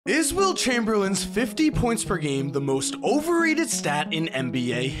Is Wilt Chamberlain's 50 points per game the most overrated stat in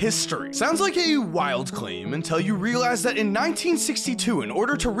NBA history? Sounds like a wild claim until you realize that in 1962, in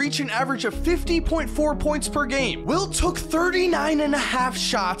order to reach an average of 50.4 points per game, Wilt took 39.5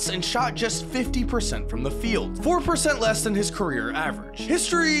 shots and shot just 50% from the field, 4% less than his career average.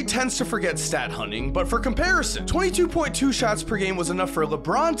 History tends to forget stat hunting, but for comparison, 22.2 shots per game was enough for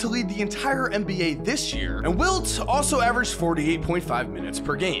LeBron to lead the entire NBA this year, and Wilt also averaged 48.5 minutes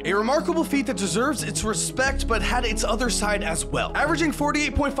per game. A remarkable feat that deserves its respect but had its other side as well. Averaging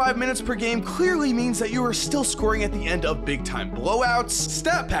 48.5 minutes per game clearly means that you are still scoring at the end of big time blowouts,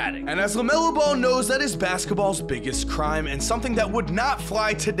 stat padding. And as LaMelo Ball knows, that is basketball's biggest crime and something that would not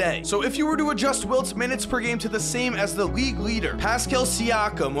fly today. So if you were to adjust Wilt's minutes per game to the same as the league leader, Pascal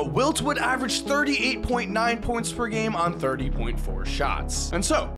Siakam, Wilt would average 38.9 points per game on 30.4 shots. And so,